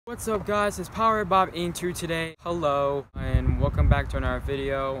What's up guys, it's Power Bob Into today. Hello and welcome back to another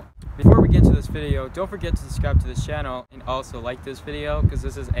video. Before we get to this video, don't forget to subscribe to this channel and also like this video because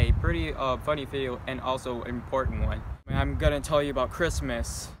this is a pretty funny video and also an important one. I'm gonna tell you about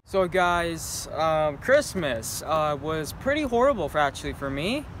Christmas. So guys, Christmas was pretty horrible for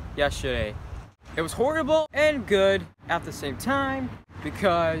me yesterday. It was horrible and good at the same time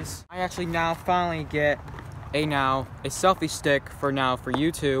because I actually now finally get a selfie stick for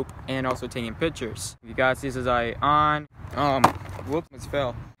YouTube and also taking pictures. You guys see this is whoops, let's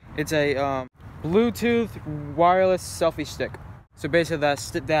fail. It's a Bluetooth wireless selfie stick. So basically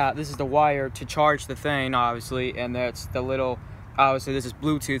this is the wire to charge the thing, obviously, and that's the little, obviously this is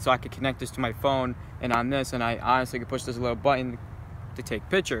Bluetooth, so I could connect this to my phone and on this, and I honestly could push this little button to take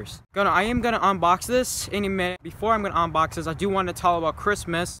pictures. I am gonna unbox this in a minute. Before I'm gonna unbox this, I do want to tell about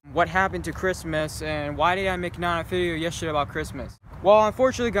Christmas, what happened to Christmas, and why did I make a video yesterday about Christmas. Well,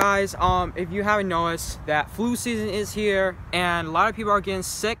 unfortunately guys, if you haven't noticed, that flu season is here and a lot of people are getting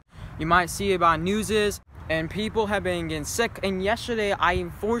sick. You might see about newses and people have been getting sick, and yesterday I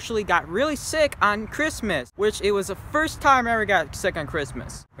unfortunately got really sick on Christmas, which it was the first time I ever got sick on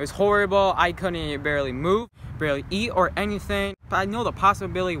Christmas. It was horrible. I couldn't barely move, barely eat or anything. But I know the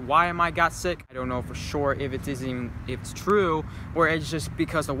possibility why I got sick. I don't know for sure if it's true or it's just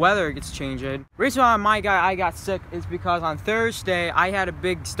because the weather gets changing. Reason why I got sick is because on Thursday I had a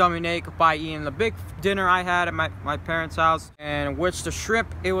big stomach ache by eating the big dinner I had at my parents' house, and which the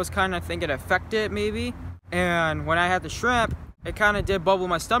shrimp, it was kind of, I think it affected maybe. And when I had the shrimp, it kind of did bubble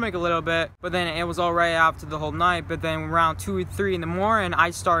my stomach a little bit, but then it was all right after the whole night. But then around 2 or 3 in the morning,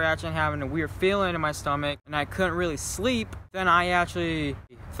 I started actually having a weird feeling in my stomach and I couldn't really sleep. Then I actually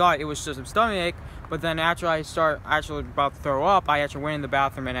thought it was just a stomach ache, but then after I started actually about to throw up, I actually went in the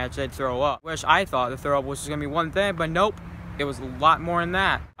bathroom and actually did throw up, which I thought the throw up was just gonna be one thing, but nope. It was a lot more than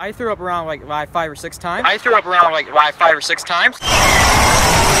that. I threw up around like 5 or 6 times.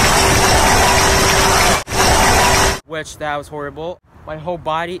 Which that was horrible. My whole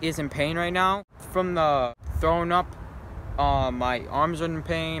body is in pain right now from the throwing up. My arms are in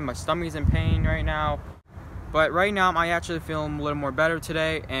pain, my stomach is in pain right now. But right now I actually feel a little more better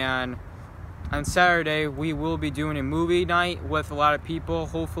today, and on Saturday we will be doing a movie night with a lot of people.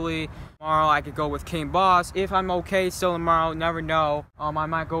 Hopefully tomorrow I could go with King Boss. If I'm okay still tomorrow, never know. I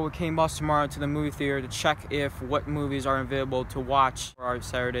might go with King Boss tomorrow to the movie theater to check what movies are available to watch for our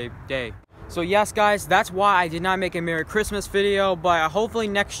Saturday day. So yes guys, that's why I did not make a Merry Christmas video, but hopefully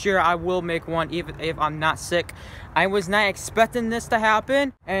next year I will make one even if I'm not sick. I was not expecting this to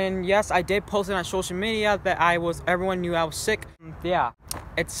happen, and yes, I did post it on social media that everyone knew I was sick. Yeah,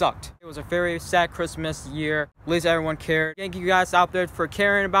 it sucked. It was a very sad Christmas year. At least everyone cared. Thank you guys out there for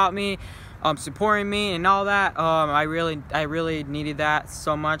caring about me, supporting me and all that. I really needed that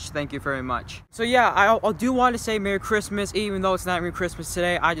so much. Thank you very much. So yeah, I do want to say Merry Christmas, even though it's not Merry Christmas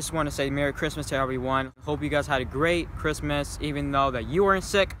today. I just want to say Merry Christmas to everyone. Hope you guys had a great Christmas, even though that you weren't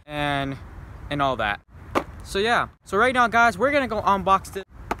sick and all that. So yeah, so right now guys, we're gonna go unbox the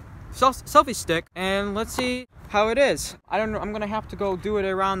selfie stick and let's see how it is. I don't know, I'm gonna have to go do it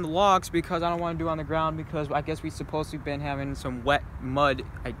around the logs because I don't want to do it on the ground because I guess we supposed to have been having some wet mud,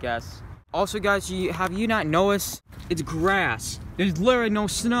 I guess. Also guys, have you not noticed? It's grass. There's literally no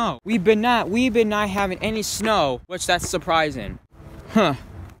snow. We've been not having any snow, which that's surprising. Huh.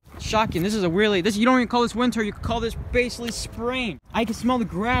 Shocking. This is you don't even call this winter, you could call this basically spring. I can smell the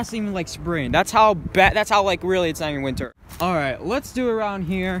grass even like spring. That's how like really it's not even winter. Alright, let's do around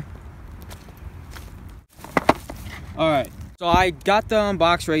here. Alright. So I got the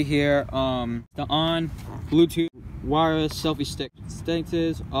unbox right here. The Bluetooth wireless selfie stick. Strength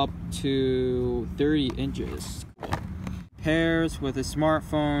is up to 30 inches. Pairs with a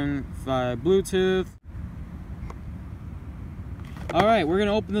smartphone via Bluetooth. Alright, we're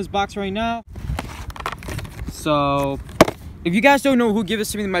gonna open this box right now. So, if you guys don't know who gave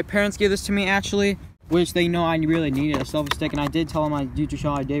this to me, my parents gave this to me actually, which they know I really needed a selfie stick, and I did tell them on YouTube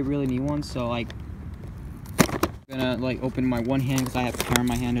channel I did really need one, so like, I'm gonna like open my one hand because I have the camera in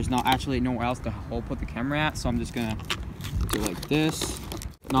my hand. There's not actually nowhere else to put the camera at, so I'm just gonna do like this.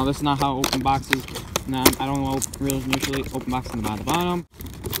 No, this is not how open boxes. No, I don't know really usually open boxes on the bottom.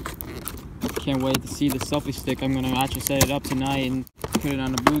 Can't wait to see the selfie stick. I'm gonna actually set it up tonight and put it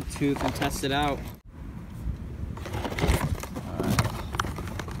on the Bluetooth and test it out. Alright.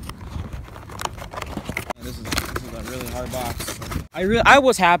 This is a really hard box. I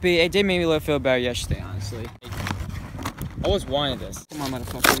was happy. It did make me feel better yesterday, honestly. I always wanted this. Come on,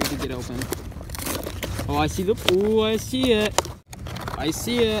 motherfucker, we can get open. Oh, I see I see it. I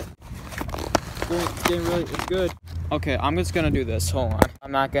see it. It's good. Okay, I'm just gonna do this. Hold on.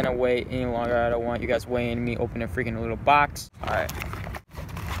 I'm not gonna wait any longer. I don't want you guys waiting me open a freaking little box. Alright.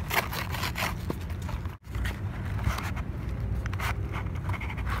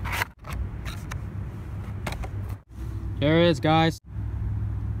 There it is, guys.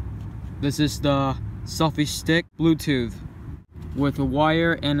 This is the selfie stick, Bluetooth, with a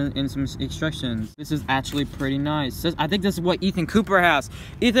wire and some instructions. This is actually pretty nice. I think this is what Ethan Cooper has.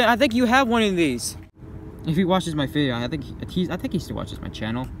 Ethan, I think you have one of these. If he watches my video, I think he still watches my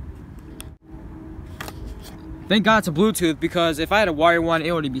channel. Thank God it's a Bluetooth, because if I had a wire one,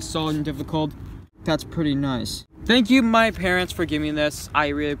 it would be so difficult. That's pretty nice. Thank you, my parents, for giving me this. I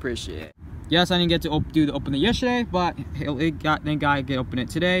really appreciate it. Yes, I didn't get to open it yesterday, but thank God I get to open it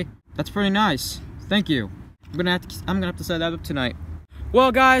today. That's pretty nice. Thank you. I'm gonna have to set that up tonight.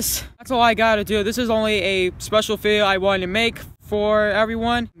 Well, guys, that's all I gotta do. This is only a special video I wanted to make for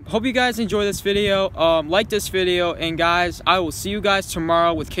everyone. Hope you guys enjoy this video. Like this video, and guys, I will see you guys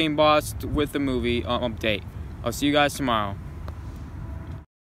tomorrow with Kane Boss with the movie update. I'll see you guys tomorrow.